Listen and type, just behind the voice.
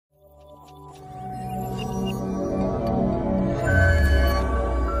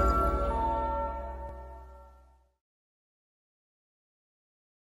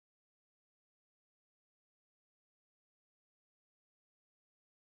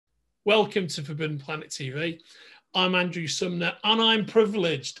Welcome to Forbidden Planet TV. I'm Andrew Sumner, and I'm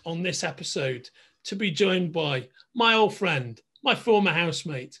privileged on this episode to be joined by my old friend, my former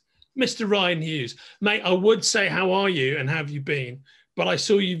housemate, Mr. Rian Hughes. Mate, I would say, how are you and have you been? But I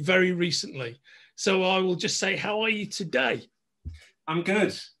saw you very recently. So I will just say, how are you today? I'm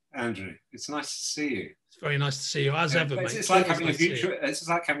good, Andrew. It's nice to see you. It's very nice to see you, as ever, mate. It's like having it's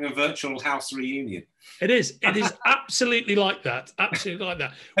like having a virtual house reunion. It is. It is absolutely like that. Absolutely like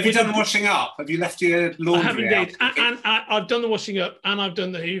that. Have you done the washing up? Have you left your laundry? I have indeed. And I've done the washing up and I've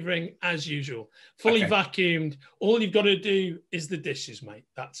done the hoovering as usual. Fully vacuumed. All you've got to do is the dishes, mate.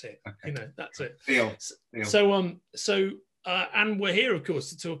 That's it. Okay. You know, that's it. Deal. So and we're here, of course,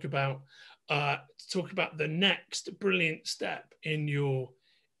 to talk about the next brilliant step in your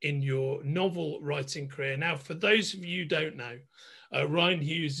novel writing career. Now, for those of you who don't know, Rian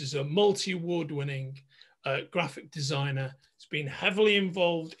Hughes is a multi-award-winning graphic designer. He's been heavily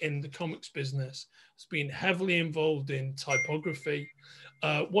involved in the comics business. He's been heavily involved in typography.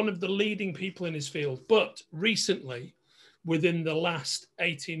 One of the leading people in his field, but recently, within the last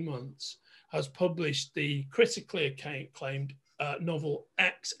 18 months, has published the critically acclaimed novel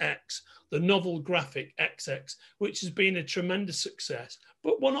XX, the novel graphic XX, which has been a tremendous success.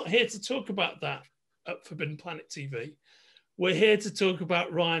 But we're not here to talk about that at Forbidden Planet TV. We're here to talk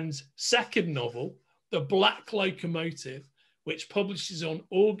about Rian's second novel, The Black Locomotive, which publishes on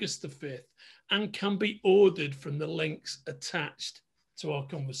August the 5th and can be ordered from the links attached to our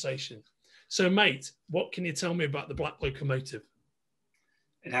conversation. So, mate, what can you tell me about The Black Locomotive?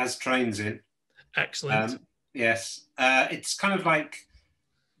 It has trains in. Excellent. Yes. It's kind of like...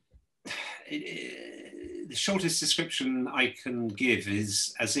 the shortest description I can give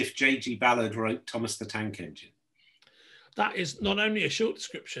is as if J.G. Ballard wrote Thomas the Tank Engine. That is not only a short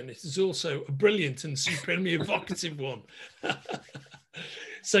description, it is also a brilliant and supremely evocative one.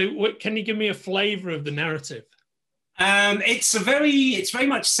 So can you give me a flavour of the narrative? It's very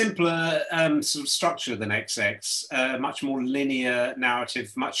much simpler sort of structure than XX, much more linear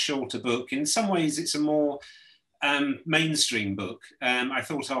narrative, much shorter book. In some ways, it's a more mainstream book. I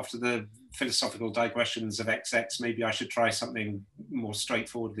thought after the philosophical digressions of XX, maybe I should try something more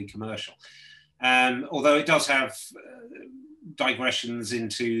straightforwardly commercial. Although it does have digressions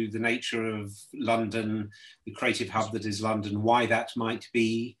into the nature of London, the creative hub that is London, why that might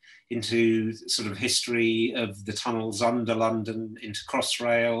be, into sort of history of the tunnels under London, into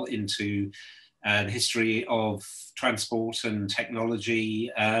Crossrail, into the history of transport and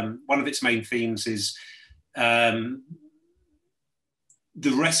technology. One of its main themes is the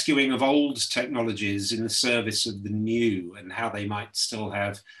rescuing of old technologies in the service of the new, and how they might still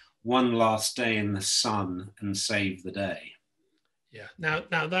have one last day in the sun and save the day. Yeah.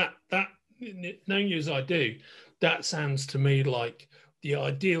 Now that knowing you as I do, that sounds to me like the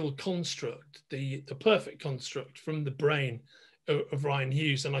ideal construct, the perfect construct from the brain of Rian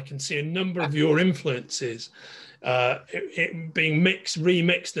Hughes, and I can see a number of your influences it being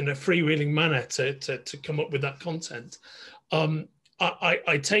remixed in a freewheeling manner to come up with that content.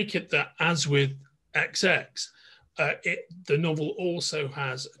 I take it that, as with XX, the novel also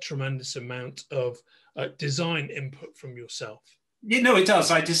has a tremendous amount of design input from yourself. You know, it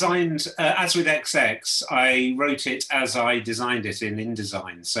does. I designed, as with XX, I wrote it as I designed it in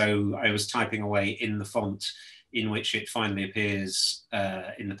InDesign. So I was typing away in the font in which it finally appears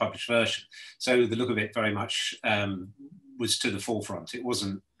in the published version. So the look of it very much was to the forefront. It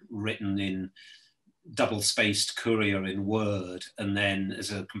wasn't written in double-spaced courier in Word and then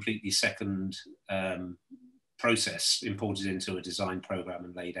as a completely second process imported into a design program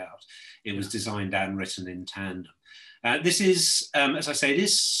and laid out. It was designed and written in tandem. This is, as I say, it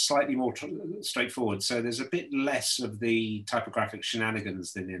is slightly more straightforward. So there's a bit less of the typographic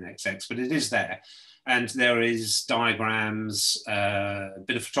shenanigans than in XX, but it is there. And there is diagrams, a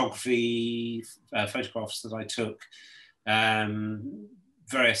bit of photography, photographs that I took,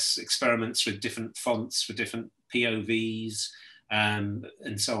 various experiments with different fonts for different POVs, and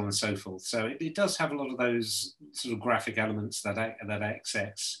so on and so forth. So it does have a lot of those sort of graphic elements that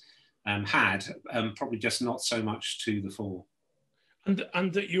XX had, probably just not so much to the fore.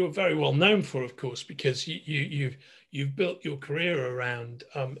 And that you are very well known for, of course, because you've built your career around,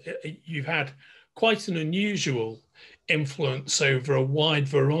 you've had quite an unusual influence over a wide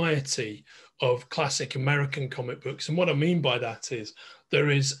variety of classic American comic books. And what I mean by that is there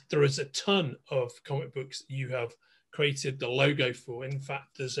is a ton of comic books that you have created the logo for. In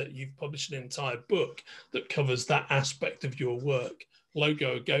fact, you've published an entire book that covers that aspect of your work,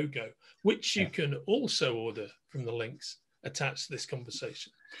 Logo A Go-Go, which you can also order from the links attached to this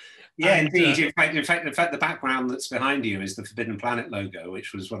conversation. Yeah, indeed. In fact, the background that's behind you is the Forbidden Planet logo,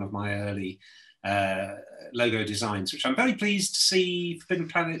 which was one of my early logo designs, which I'm very pleased to see Forbidden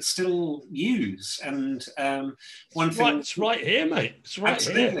Planet still use. And one thing, it's right here, mate. It's right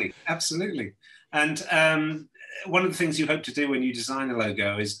absolutely, here. absolutely. And one of the things you hope to do when you design a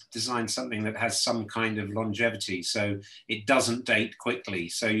logo is design something that has some kind of longevity, so it doesn't date quickly.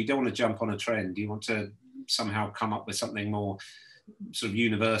 So you don't want to jump on a trend. You want to somehow come up with something more sort of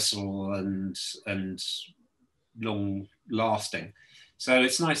universal and long lasting. So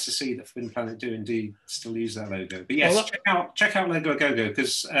it's nice to see that Forbidden Planet do indeed still use that logo. But yes, check out Logo Go Go,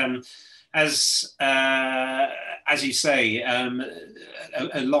 because as you say,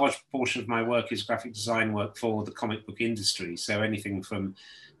 a large proportion of my work is graphic design work for the comic book industry. So anything from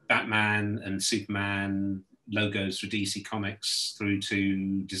Batman and Superman logos for DC Comics through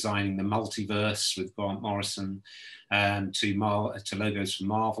to designing the multiverse with Grant Morrison, to logos for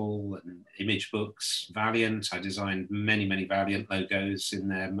Marvel and Image Books, Valiant. I designed many, many Valiant logos in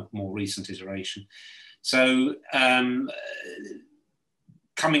their more recent iteration. So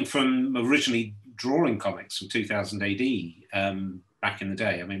coming from originally drawing comics from 2000 AD back in the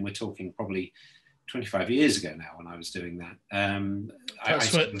day, I mean, we're talking probably 25 years ago now when I was doing that.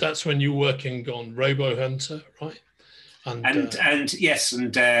 That's when you're working on Robo Hunter, right? And yes,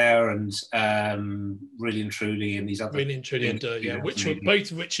 and Dare, and Really and Truly, and these other Really and Truly, and yeah,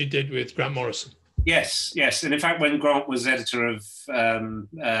 both of which you did with Grant Morrison. Yes, yes, and in fact, when Grant was editor of, I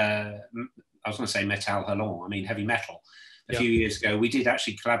was going to say Metal Hurlant, I mean Heavy Metal, a few years ago, we did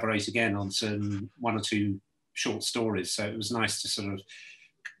actually collaborate again on one or two short stories. So it was nice to sort of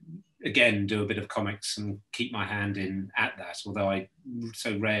again do a bit of comics and keep my hand in at that, although I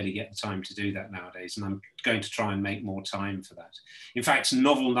so rarely get the time to do that nowadays, and I'm going to try and make more time for that. In fact,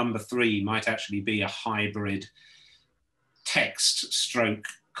 novel number 3 might actually be a hybrid text stroke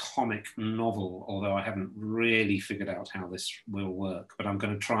comic novel, although I haven't really figured out how this will work, but I'm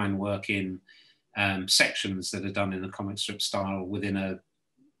going to try and work in sections that are done in a comic strip style within a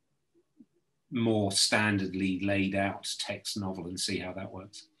more standardly laid out text novel and see how that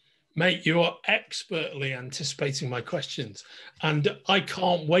works. Mate, you are expertly anticipating my questions, and I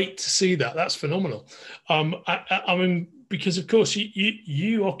can't wait to see that. That's phenomenal. I mean, because of course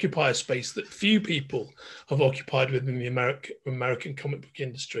you occupy a space that few people have occupied within the American comic book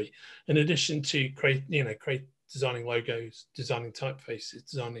industry. In addition to designing logos, designing typefaces,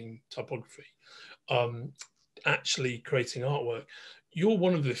 designing typography, actually creating artwork, you're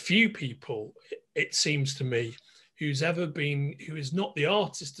one of the few people, it seems to me, who is not the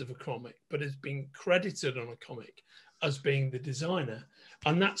artist of a comic, but has been credited on a comic as being the designer.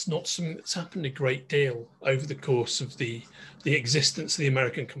 And that's not something that's happened a great deal over the course of the existence of the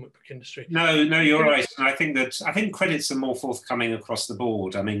American comic book industry. No, you're right. And I think credits are more forthcoming across the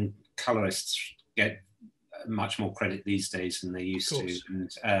board. I mean, colorists get much more credit these days than they used to.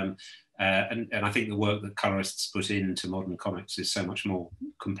 And I think the work that colorists put into modern comics is so much more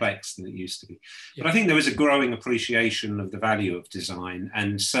complex than it used to be. Yeah. But I think there is a growing appreciation of the value of design.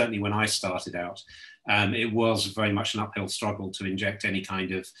 And certainly when I started out, it was very much an uphill struggle to inject any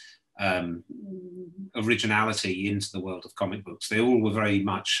kind of originality into the world of comic books. They all were very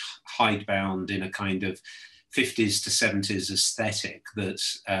much hidebound in a kind of 50s to 70s aesthetic that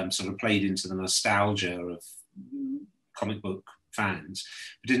sort of played into the nostalgia of comic book fans,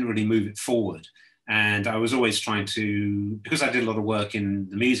 but didn't really move it forward. And I was always trying to, because I did a lot of work in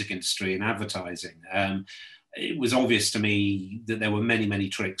the music industry and advertising, it was obvious to me that there were many, many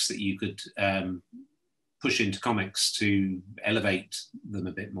tricks that you could push into comics to elevate them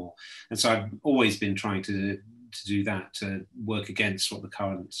a bit more. And so I've always been trying to do that, to work against what the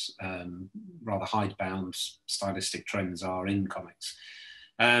current rather hidebound stylistic trends are in comics.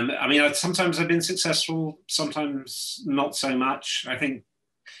 I mean, sometimes I've been successful, sometimes not so much. I think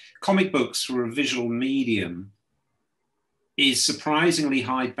comic books for a visual medium is surprisingly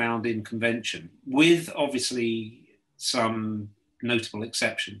hidebound in convention, with obviously some notable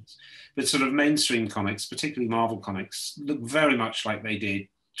exceptions. But sort of mainstream comics, particularly Marvel comics, look very much like they did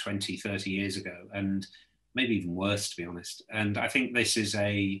 20, 30 years ago, and maybe even worse, to be honest. And I think this is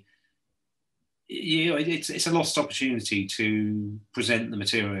it's a lost opportunity to present the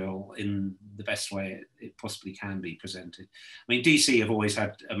material in the best way it possibly can be presented. I mean, DC have always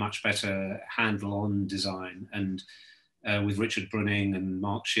had a much better handle on design, and with Richard Brunning and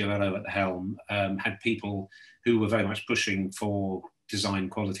Mark Chiarello at the helm, had people who were very much pushing for design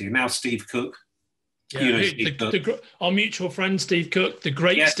quality. And now Steve Cook, our mutual friend Steve Cook, the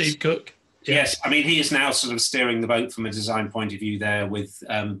great Steve Cook. Yeah. Yes, I mean, he is now sort of steering the boat from a design point of view there with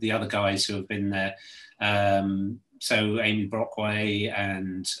the other guys who have been there so Amy Brockway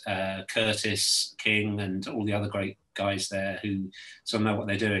and Curtis King and all the other great guys there who sort of know what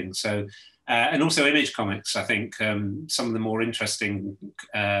they're doing. So, and also Image Comics, I think some of the more interesting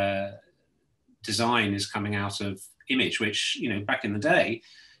design is coming out of Image, which, you know, back in the day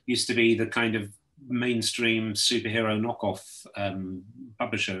used to be the kind of mainstream superhero knockoff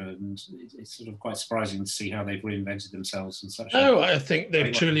publisher, and it's sort of quite surprising to see how they've reinvented themselves and such. Oh, I think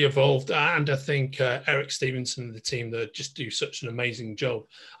they've truly evolved, and I think Eric Stevenson and the team that just do such an amazing job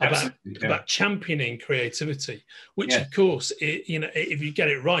about championing creativity, which of course, you know, if you get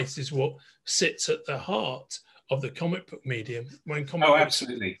it right, is what sits at the heart of the comic book medium. When comic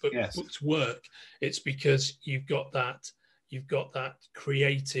books work, it's because you've got that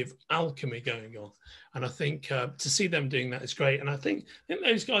creative alchemy going on. And I think to see them doing that is great. And I think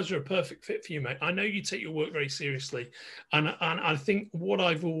those guys are a perfect fit for you, mate. I know you take your work very seriously. And I think what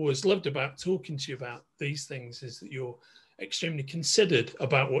I've always loved about talking to you about these things is that you're extremely considered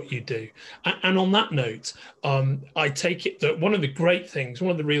about what you do. And on that note, I take it that one of the great things,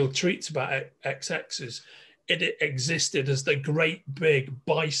 one of the real treats about XX is it existed as the great big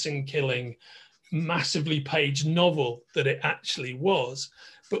bison killing, massively paged novel that it actually was,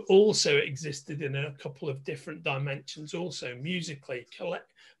 but also existed in a couple of different dimensions, also musically,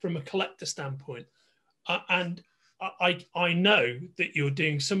 from a collector standpoint. And I know that you're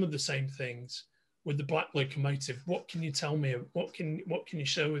doing some of the same things with the Black Locomotive. What can you tell me? What can you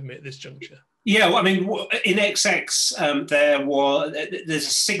share with me at this juncture? Yeah, well, I mean, in XX, there's a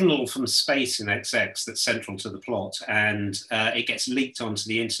signal from space in XX that's central to the plot, and it gets leaked onto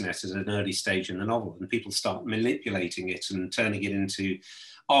the internet at an early stage in the novel, and people start manipulating it and turning it into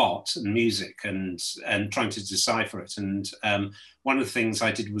art and music and trying to decipher it. And one of the things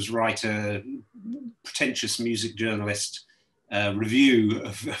I did was write a pretentious music journalist review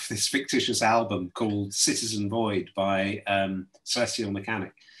of this fictitious album called Citizen Void by Celestial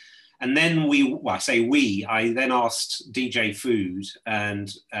Mechanic. And then I then asked DJ Food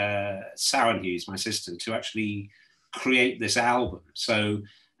and Rian Hughes, my sister, to actually create this album. So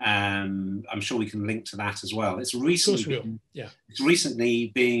I'm sure we can link to that as well. It's recently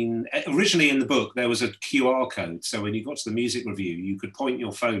been, originally in the book, there was a QR code. So when you got to the music review, you could point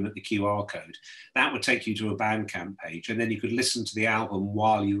your phone at the QR code. That would take you to a Bandcamp page, and then you could listen to the album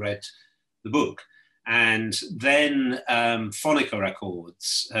while you read the book. And then Phonica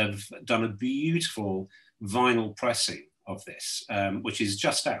Records have done a beautiful vinyl pressing of this, which is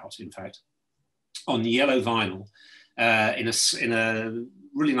just out, in fact, on yellow vinyl in a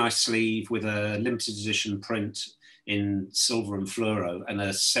really nice sleeve with a limited edition print in silver and fluoro, and a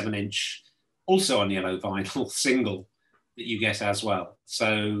 7-inch, also on yellow vinyl, single that you get as well.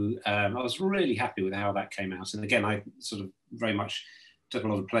 So I was really happy with how that came out. And again, I sort of very much took a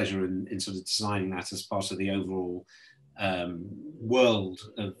lot of pleasure in sort of designing that as part of the overall world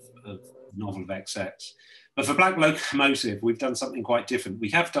of novel of XX. But for Black Locomotive, we've done something quite different.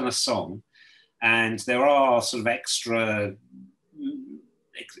 We have done a song, and there are sort of extra,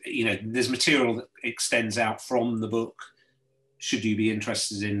 you know, there's material that extends out from the book, should you be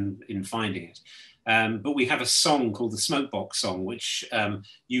interested in finding it. But we have a song called the Smokebox Song, which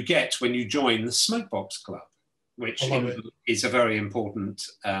you get when you join the Smokebox Club, which is a very important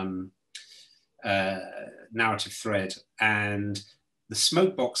narrative thread. And the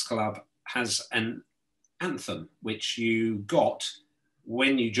Smokebox Club has an anthem, which you got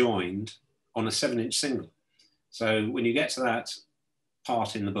when you joined on a 7-inch single. So when you get to that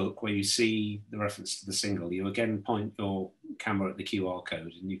part in the book where you see the reference to the single, you again point your camera at the QR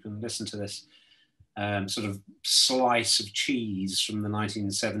code, and you can listen to this sort of slice of cheese from the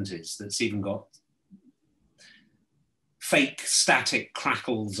 1970s that's even got fake static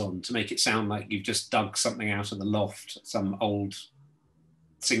crackles on to make it sound like you've just dug something out of the loft, some old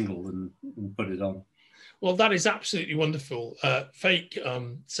single, and put it on. Well, that is absolutely wonderful. Fake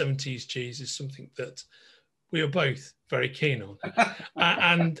 70s cheese is something that we are both very keen on.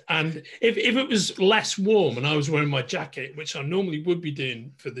 And if it was less warm and I was wearing my jacket, which I normally would be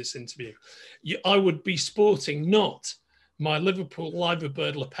doing for this interview, I would be sporting not my Liverpool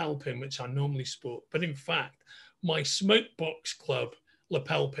Liverbird lapel pin, which I normally sport, but in fact, my Smokebox Club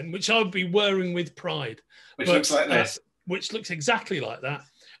lapel pin, which I would be wearing with pride. Which looks like this. Which looks exactly like that.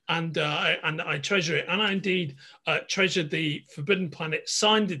 And I treasure it. And I indeed treasure the Forbidden Planet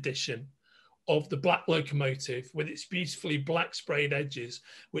signed edition of the Black Locomotive with its beautifully black sprayed edges,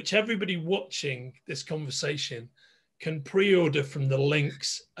 which everybody watching this conversation can pre-order from the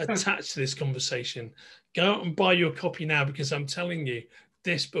links attached to this conversation. Go out and buy your copy now, because I'm telling you,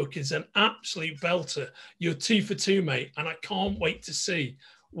 this book is an absolute belter. You're 2 for 2, mate, and I can't wait to see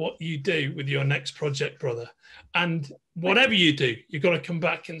what you do with your next project, brother. And whatever you do, you've got to come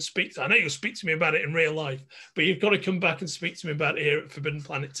back and speak. I know you'll speak to me about it in real life, but you've got to come back and speak to me about it here at Forbidden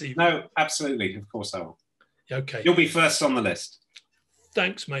Planet TV. No, absolutely. Of course I will. Okay. You'll be first on the list.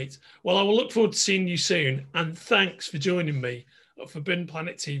 Thanks, mate. Well, I will look forward to seeing you soon. And thanks for joining me at Forbidden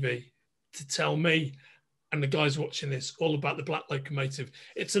Planet TV to tell me and the guys watching this all about the Black Locomotive.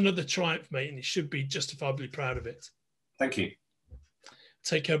 It's another triumph, mate, and you should be justifiably proud of it. Thank you.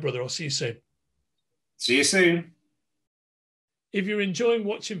 Take care, brother. I'll see you soon. See you soon. If you're enjoying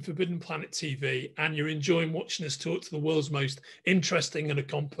watching Forbidden Planet TV and you're enjoying watching us talk to the world's most interesting and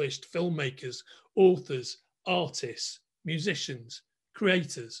accomplished filmmakers, authors, artists, musicians,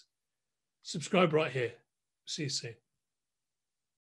 creators, subscribe right here. See you soon.